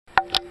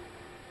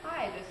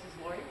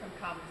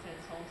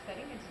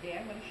today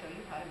I'm going to show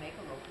you how to make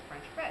a loaf of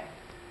French bread.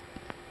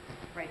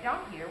 Right down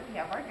here we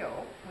have our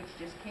dough, which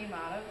just came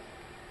out of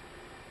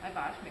my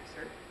Bosch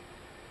mixer.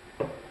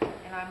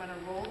 And I'm going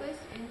to roll this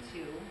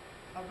into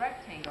a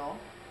rectangle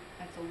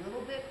that's a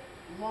little bit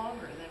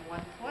longer than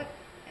 1 foot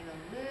and a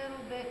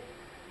little bit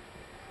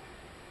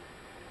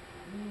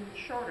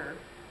shorter,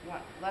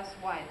 less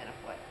wide than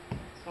a foot.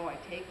 So I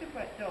take the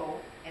dough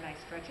and I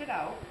stretch it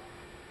out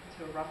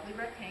into a roughly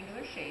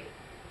rectangular shape.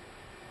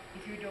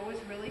 If your dough is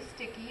really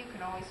sticky, you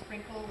can always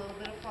sprinkle a little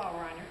bit of flour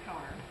on your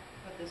counter,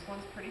 but this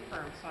one's pretty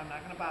firm, so I'm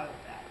not going to bother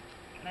with that.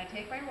 And I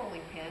take my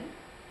rolling pin,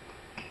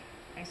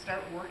 I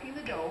start working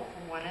the dough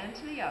from one end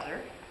to the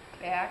other,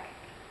 back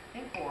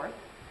and forth,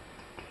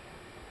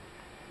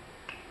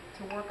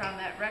 to work on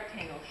that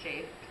rectangle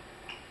shape.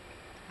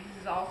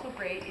 This is also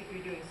great if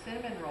you're doing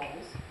cinnamon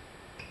rolls,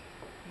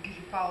 because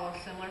you follow a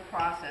similar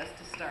process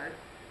to start,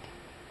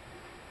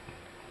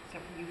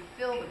 except for you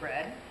fill the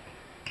bread,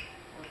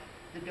 or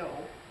the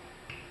dough,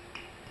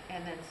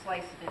 and then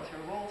slice it into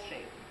a roll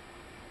shape.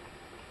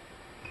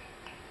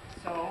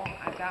 So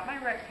I've got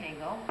my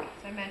rectangle.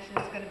 As I mentioned,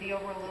 it's going to be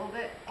over a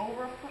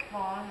foot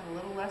long and a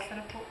little less than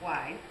a foot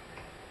wide.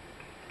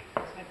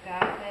 So I've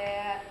got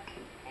that,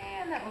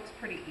 and that looks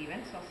pretty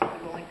even, so I'll set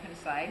the rolling pin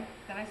aside.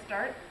 Then I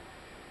start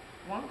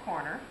one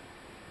corner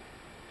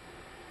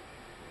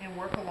and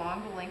work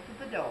along the length of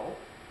the dough,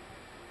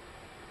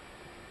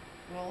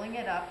 rolling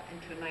it up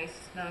into a nice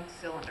snug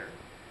cylinder.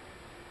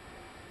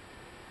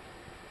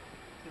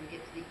 So we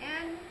get to the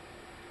end,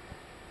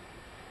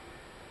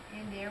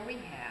 and there we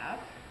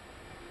have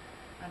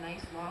a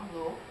nice long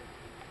loaf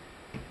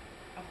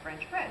of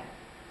French bread.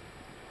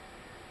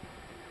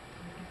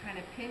 You can kind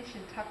of pinch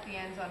and tuck the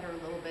ends under a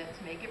little bit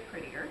to make it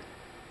prettier.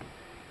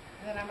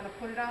 And then I'm going to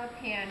put it on a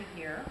pan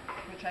here,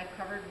 which I've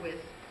covered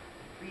with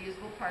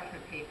reusable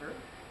parchment paper.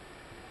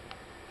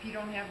 If you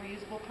don't have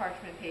reusable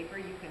parchment paper,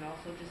 you can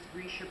also just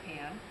grease your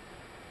pan.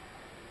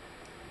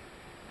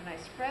 And I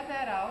spread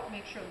that out,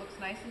 make sure it looks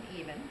nice and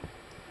even.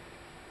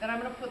 Then I'm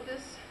going to put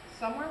this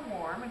somewhere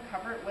warm and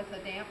cover it with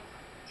a damp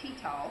tea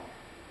towel,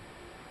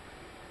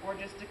 or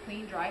just a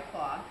clean dry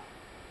cloth,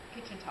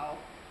 kitchen towel.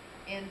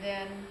 And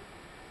then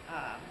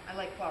I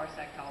like flour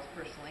sack towels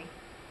personally.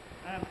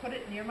 I'm going to put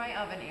it near my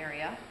oven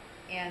area,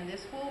 and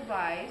this will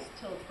rise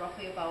till it's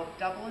roughly about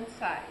double in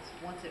size.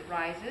 Once it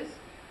rises,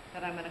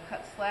 then I'm going to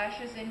cut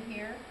slashes in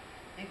here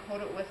and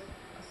coat it with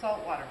a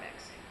salt water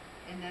mix.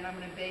 And then I'm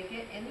going to bake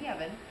it in the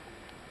oven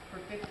for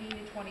 15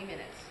 to 20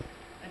 minutes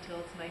until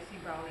it's nicely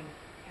brown and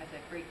has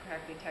that great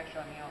crackly texture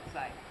on the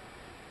outside.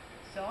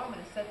 So I'm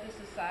going to set this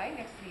aside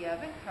next to the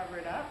oven, cover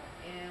it up,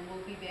 and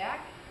we'll be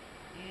back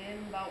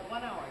in about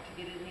 1 hour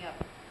to get it in the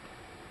oven.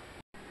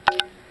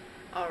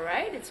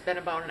 Alright, it's been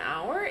about an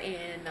hour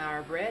and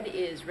our bread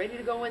is ready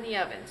to go in the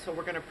oven, so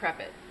we're going to prep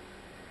it.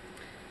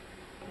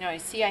 Now you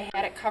see I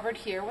had it covered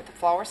here with the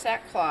flour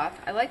sack cloth.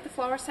 I like the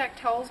flour sack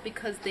towels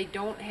because they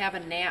don't have a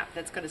nap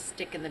that's going to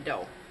stick in the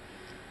dough.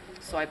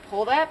 So I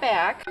pull that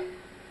back,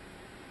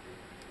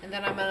 and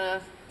then I'm going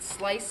to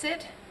slice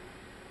it.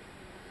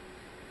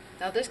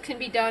 Now this can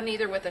be done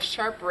either with a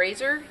sharp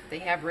razor, they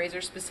have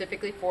razors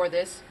specifically for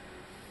this,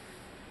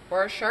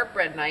 or a sharp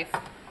bread knife.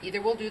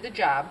 Either will do the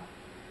job.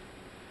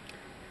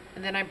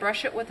 And then I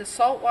brush it with a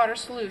salt water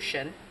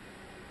solution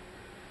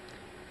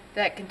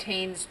that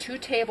contains 2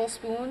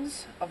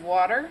 tablespoons of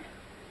water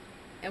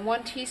and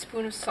 1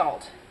 teaspoon of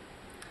salt.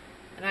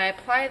 And I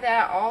apply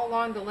that all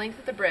along the length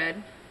of the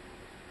bread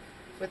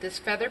with this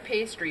feather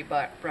pastry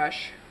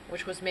brush,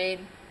 which was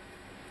made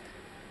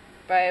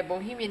by a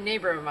Bohemian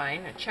neighbor of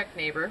mine, a Czech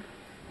neighbor,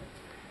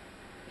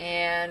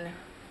 and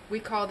we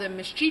call them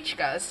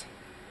mishchichkas.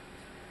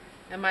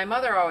 And my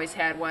mother always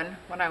had one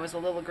when I was a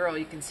little girl.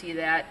 You can see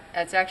that.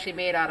 That's actually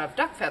made out of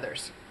duck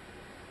feathers.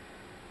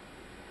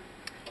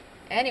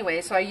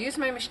 Anyway, so I use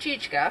my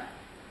mishchichka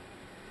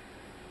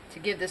to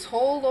give this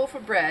whole loaf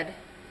of bread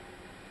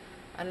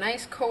a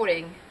nice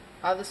coating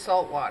of the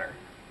salt water.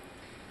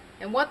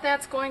 And what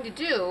that's going to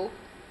do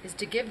is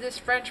to give this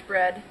French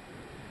bread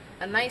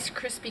a nice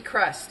crispy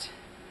crust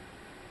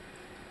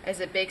as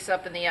it bakes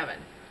up in the oven.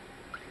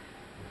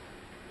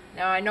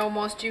 Now I know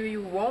most of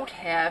you won't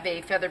have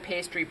a feather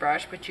pastry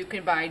brush, but you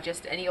can buy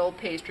just any old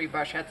pastry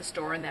brush at the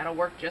store and that'll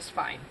work just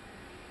fine.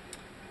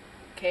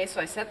 Okay, so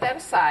I set that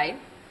aside.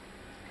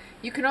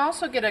 You can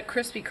also get a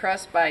crispy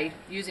crust by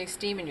using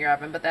steam in your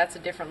oven, but that's a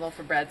different loaf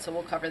of bread, so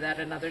we'll cover that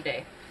another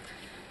day.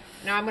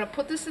 Now I'm going to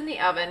put this in the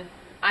oven.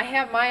 I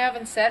have my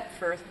oven set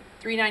for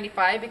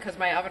 395 because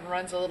my oven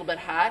runs a little bit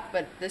hot,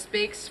 but this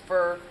bakes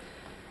for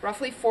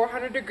roughly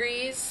 400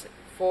 degrees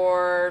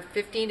for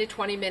 15 to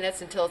 20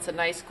 minutes until it's a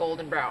nice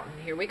golden brown.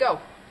 Here we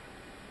go.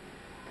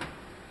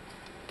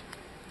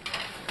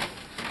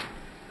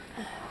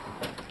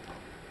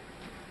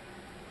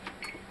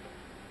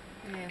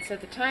 And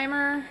set the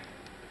timer.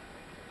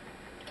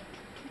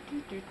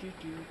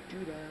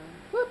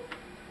 Whoop.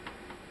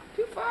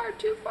 Too far,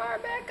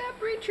 back up,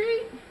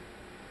 retreat.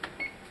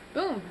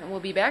 Boom, and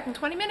we'll be back in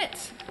 20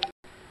 minutes.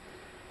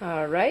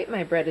 Alright,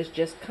 my bread has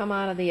just come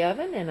out of the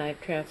oven and I've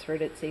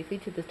transferred it safely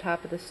to the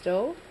top of the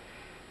stove.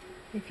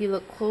 If you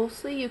look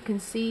closely, you can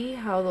see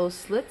how those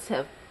slits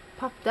have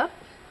puffed up,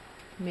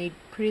 made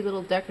pretty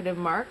little decorative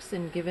marks,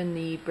 and given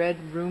the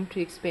bread room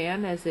to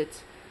expand as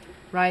it's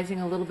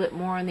rising a little bit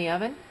more in the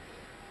oven.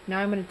 Now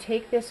I'm going to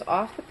take this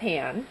off the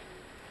pan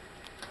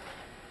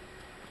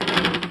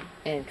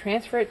and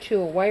transfer it to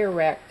a wire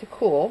rack to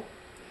cool.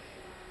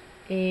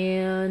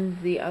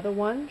 And the other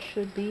one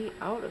should be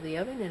out of the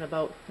oven in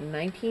about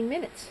 19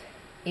 minutes.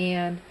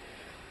 And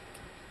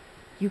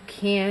you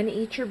can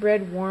eat your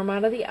bread warm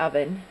out of the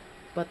oven,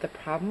 but the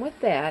problem with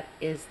that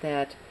is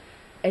that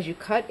as you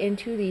cut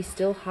into the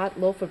still hot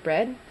loaf of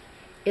bread,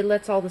 it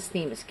lets all the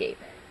steam escape.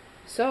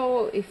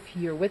 So if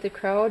you're with a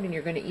crowd and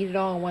you're going to eat it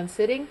all in one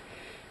sitting,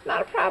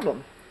 not a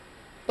problem.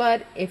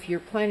 But if you're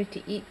planning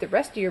to eat the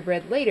rest of your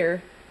bread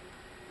later,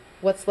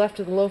 what's left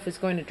of the loaf is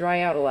going to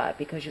dry out a lot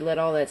because you let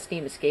all that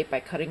steam escape by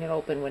cutting it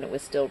open when it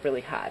was still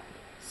really hot.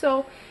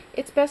 So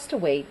it's best to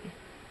wait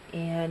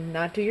and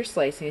not do your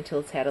slicing until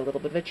it's had a little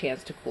bit of a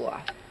chance to cool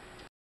off.